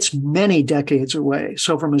 it's many decades away.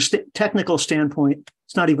 So from a technical standpoint,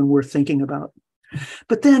 it's not even worth thinking about.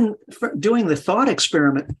 But then doing the thought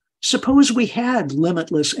experiment, suppose we had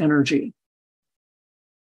limitless energy.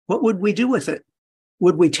 What would we do with it?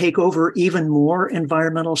 Would we take over even more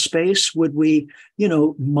environmental space? Would we,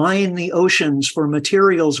 mine the oceans for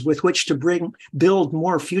materials with which to build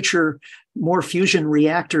more fusion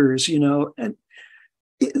reactors, And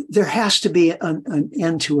there has to be an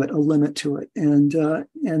end to it, a limit to it. And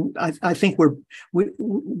I think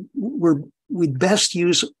we'd best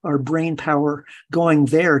use our brain power going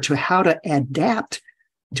there to how to adapt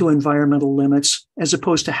to environmental limits as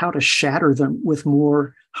opposed to how to shatter them with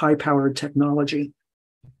more high-powered technology.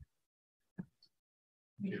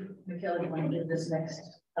 Michaela, do you want to do this next?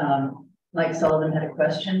 Mike Sullivan had a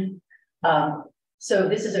question. So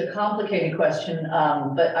this is a complicated question,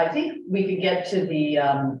 but I think we could get to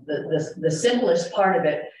the simplest part of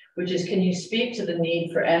it, which is, can you speak to the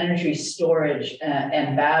need for energy storage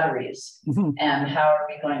and batteries, mm-hmm. and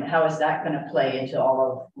how is that going to play into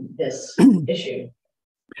all of this issue?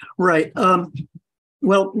 Right.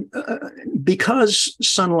 Because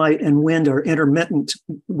sunlight and wind are intermittent,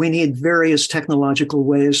 we need various technological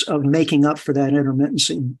ways of making up for that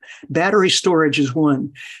intermittency. Battery storage is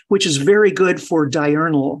one, which is very good for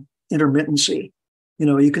diurnal intermittency.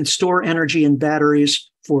 You can store energy in batteries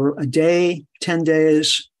for a day, 10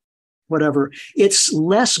 days, whatever. It's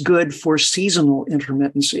less good for seasonal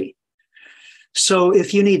intermittency. So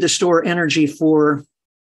if you need to store energy for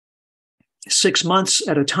 6 months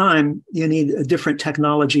at a time, you need a different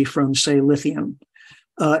technology from, say, lithium.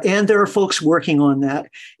 And there are folks working on that.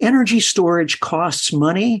 Energy storage costs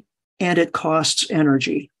money and it costs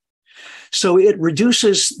energy. So it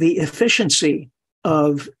reduces the efficiency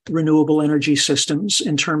of renewable energy systems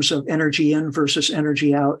in terms of energy in versus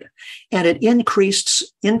energy out. And it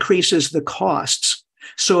increases the costs.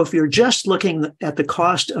 So if you're just looking at the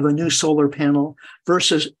cost of a new solar panel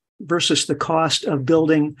versus the cost of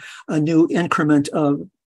building a new increment of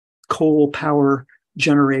coal power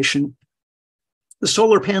generation, the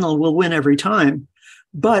solar panel will win every time.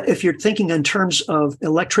 But if you're thinking in terms of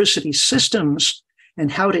electricity systems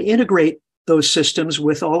and how to integrate those systems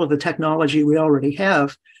with all of the technology we already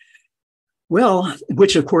have, well,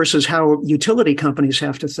 which of course is how utility companies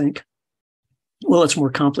have to think, well, it's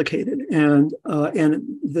more complicated, and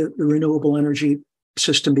the renewable energy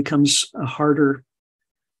system becomes a harder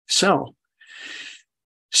sell.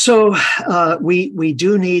 So we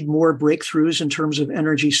do need more breakthroughs in terms of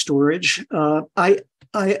energy storage. I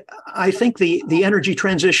think the energy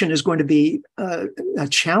transition is going to be a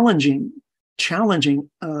challenging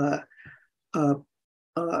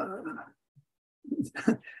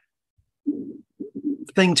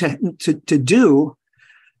thing to do.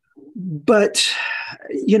 But,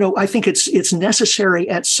 I think it's necessary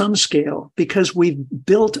at some scale because we've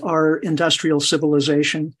built our industrial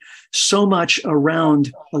civilization so much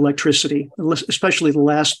around electricity, especially the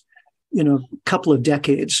last, couple of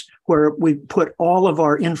decades, where we put all of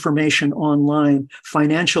our information online,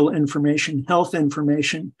 financial information, health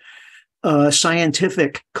information,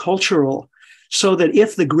 scientific, cultural, so that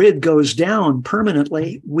if the grid goes down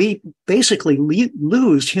permanently, we basically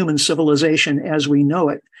lose human civilization as we know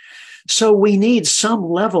it. So we need some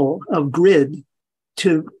level of grid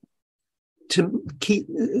to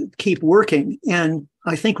keep working. And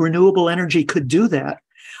I think renewable energy could do that.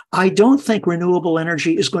 I don't think renewable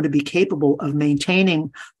energy is going to be capable of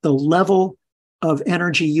maintaining the level of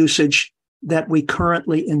energy usage that we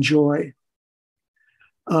currently enjoy.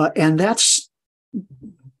 And that's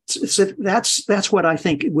So that's what I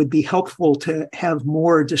think would be helpful to have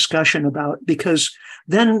more discussion about, because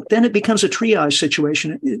then it becomes a triage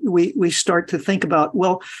situation. We start to think about,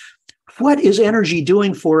 well, what is energy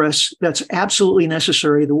doing for us that's absolutely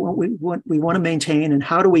necessary, the what we want to maintain, and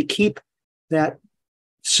how do we keep that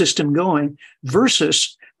system going,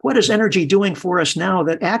 versus what is energy doing for us now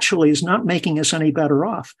that actually is not making us any better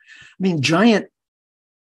off. I mean, giant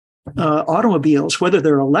automobiles, whether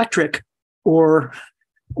they're electric or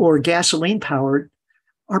gasoline powered,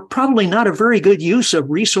 are probably not a very good use of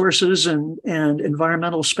resources and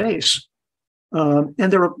environmental space. And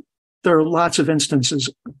there are lots of instances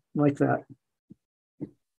like that.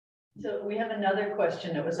 So we have another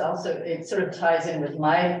question that was also, it sort of ties in with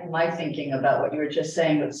my thinking about what you were just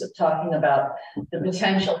saying, but talking about the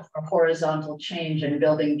potential for horizontal change and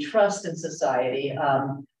building trust in society.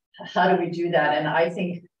 How do we do that? And I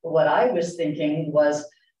think what I was thinking was,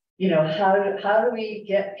 how do we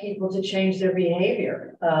get people to change their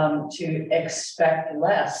behavior, to expect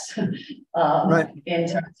less Right. in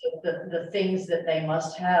terms of the things that they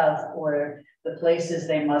must have, or the places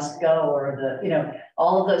they must go, or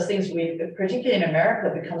all of those things we, particularly in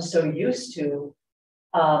America, become so used to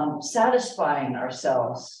satisfying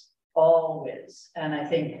ourselves always. And I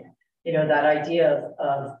think, that idea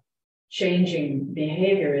of changing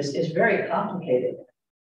behavior is very complicated.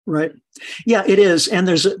 Right. Yeah, it is. And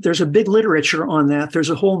there's a big literature on that. There's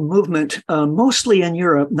a whole movement, mostly in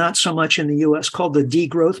Europe, not so much in the US, called the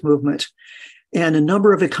degrowth movement. And a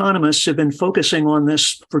number of economists have been focusing on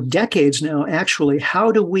this for decades now, actually.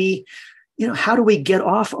 How do we get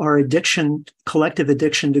off our collective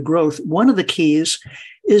addiction to growth? One of the keys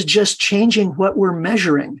is just changing what we're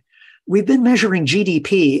measuring. We've been measuring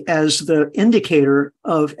GDP as the indicator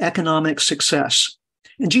of economic success.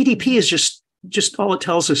 And GDP is just all it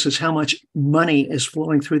tells us is how much money is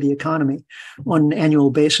flowing through the economy on an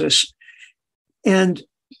annual basis. And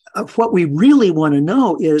what we really want to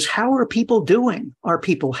know is, how are people doing? Are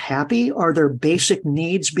people happy? Are their basic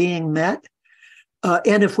needs being met?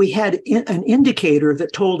 And if we had an indicator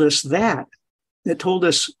that told us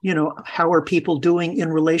how are people doing in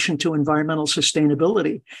relation to environmental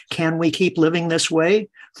sustainability? Can we keep living this way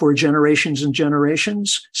for generations and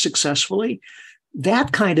generations successfully?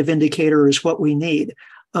 That kind of indicator is what we need.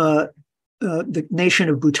 The nation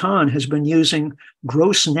of Bhutan has been using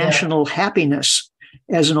gross national happiness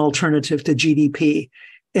as an alternative to GDP.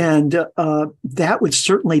 And that would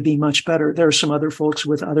certainly be much better. There are some other folks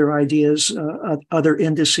with other ideas, other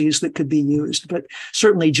indices that could be used, but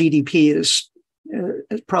certainly GDP is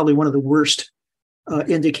probably one of the worst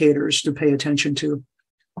indicators to pay attention to.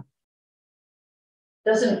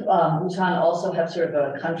 Doesn't Bhutan also have sort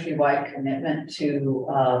of a countrywide commitment to,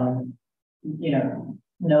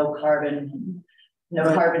 no carbon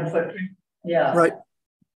footprint? Yeah. Right.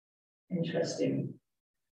 Interesting.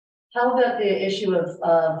 How about the issue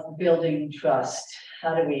of building trust?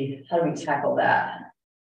 How do we tackle that?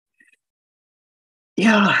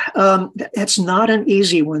 Yeah, that's not an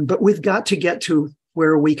easy one, but we've got to get to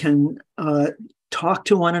where we can talk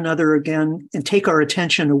to one another again and take our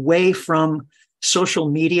attention away from social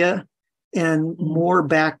media and more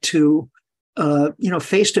back to,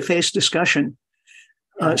 face-to-face discussion.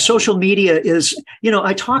 Social media is,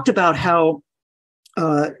 I talked about how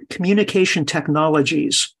communication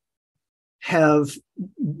technologies have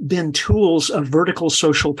been tools of vertical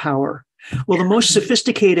social power. Well, the most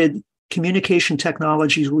sophisticated communication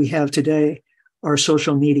technologies we have today are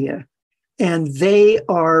social media. And they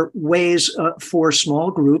are ways for small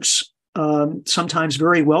groups, sometimes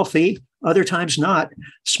very wealthy, other times not,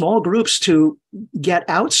 small groups to get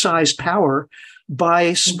outsized power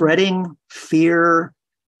by spreading fear,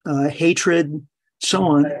 hatred, so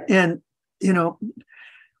on. And,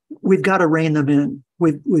 we've got to rein them in.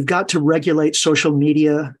 We've got to regulate social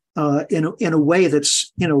media in a way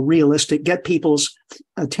that's, realistic, get people's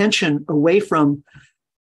attention away from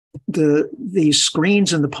these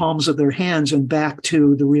screens in the palms of their hands and back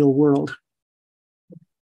to the real world.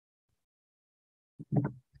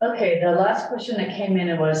 Okay, the last question that came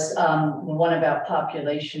in was the one about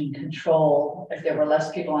population control. If there were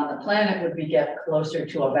less people on the planet, would we get closer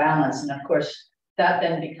to a balance? And of course, that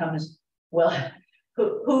then becomes, well,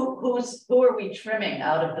 who are we trimming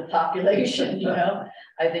out of the population?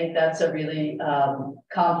 I think that's a really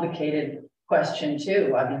complicated question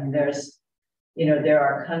too. I mean, there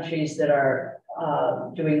are countries that are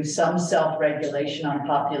doing some self-regulation on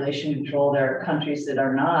population control. There are countries that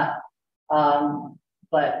are not.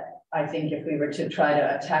 But I think if we were to try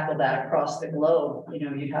to tackle that across the globe,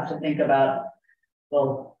 you'd have to think about,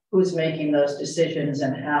 well, who's making those decisions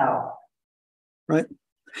and how? Right.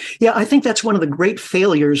 Yeah, I think that's one of the great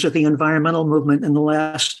failures of the environmental movement in the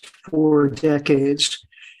last 4 decades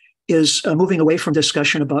is moving away from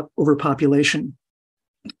discussion about overpopulation.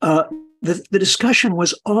 The discussion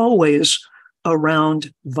was always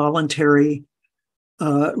around voluntary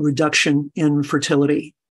reduction in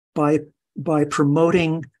fertility by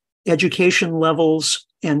promoting education levels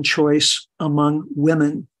and choice among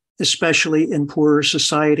women, especially in poorer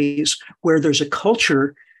societies where there's a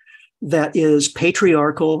culture that is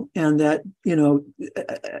patriarchal and that,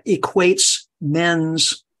 equates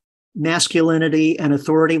men's masculinity and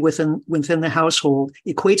authority within the household,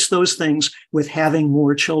 equates those things with having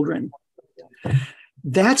more children.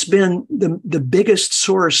 That's been the biggest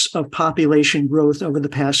source of population growth over the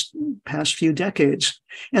past few decades.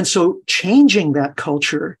 And so changing that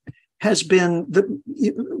culture has been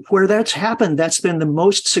where that's happened. That's been the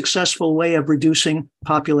most successful way of reducing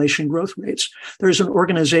population growth rates. There's an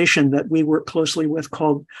organization that we work closely with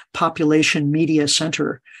called Population Media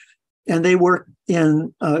Center, and they work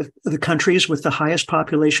in the countries with the highest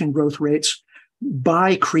population growth rates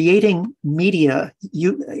by creating media,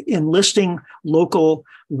 enlisting local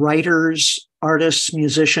writers, artists,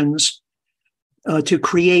 musicians to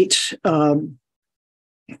create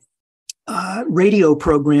radio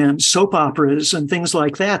programs, soap operas, and things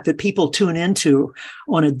like that people tune into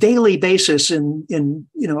on a daily basis in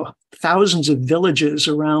thousands of villages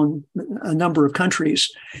around a number of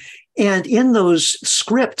countries. And in those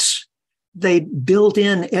scripts, they build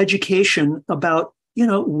in education about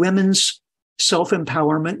women's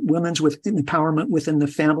self-empowerment, women's empowerment within the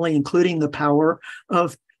family, including the power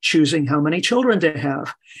of choosing how many children to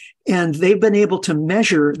have. And they've been able to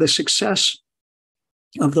measure the success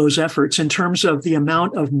of those efforts in terms of the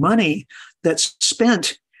amount of money that's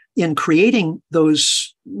spent in creating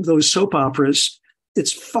those soap operas.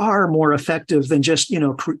 It's far more effective than just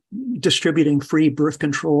distributing free birth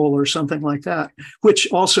control or something like that, which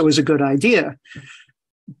also is a good idea.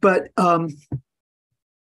 But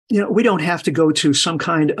we don't have to go to some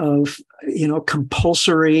kind of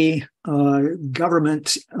compulsory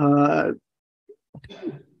government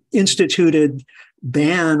instituted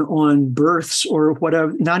ban on births or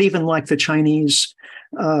whatever, not even like the Chinese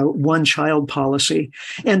one-child policy.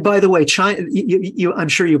 And by the way, China, I'm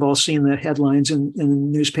sure you've all seen the headlines in the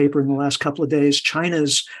newspaper in the last couple of days.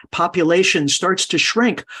 China's population starts to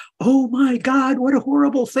shrink. Oh my God, what a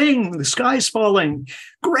horrible thing. The sky's falling.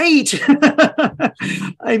 Great.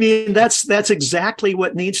 I mean, that's exactly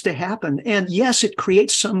what needs to happen. And yes, it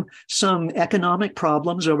creates some economic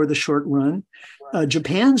problems over the short run.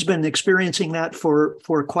 Japan's been experiencing that for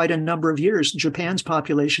quite a number of years. Japan's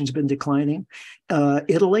population's been declining.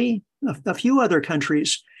 Italy, a few other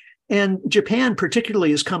countries. And Japan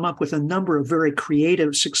particularly has come up with a number of very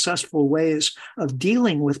creative, successful ways of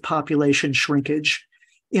dealing with population shrinkage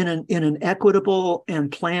in an equitable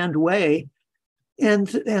and planned way. And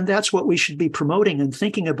that's what we should be promoting and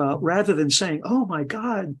thinking about rather than saying, oh my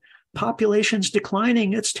God, population's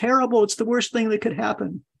declining. It's terrible. It's the worst thing that could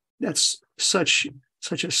happen. That's such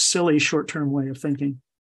a silly short-term way of thinking.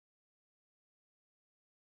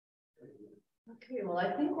 Okay, well,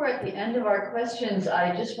 I think we're at the end of our questions.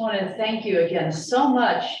 I just want to thank you again so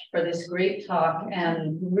much for this great talk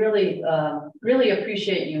and really, really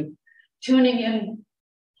appreciate you tuning in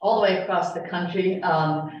all the way across the country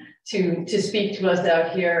to speak to us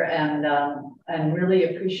out here and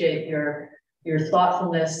really appreciate your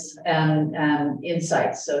thoughtfulness and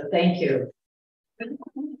insights. So thank you.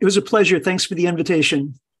 It was a pleasure. Thanks for the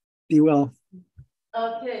invitation. Be well.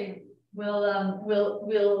 Okay,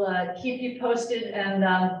 we'll keep you posted, and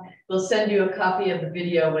we'll send you a copy of the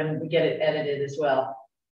video when we get it edited as well.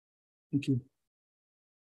 Thank you.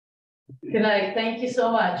 Good night. Thank you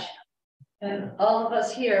so much, and all of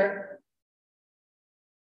us here.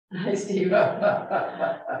 Hi, Steve.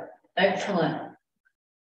 Excellent.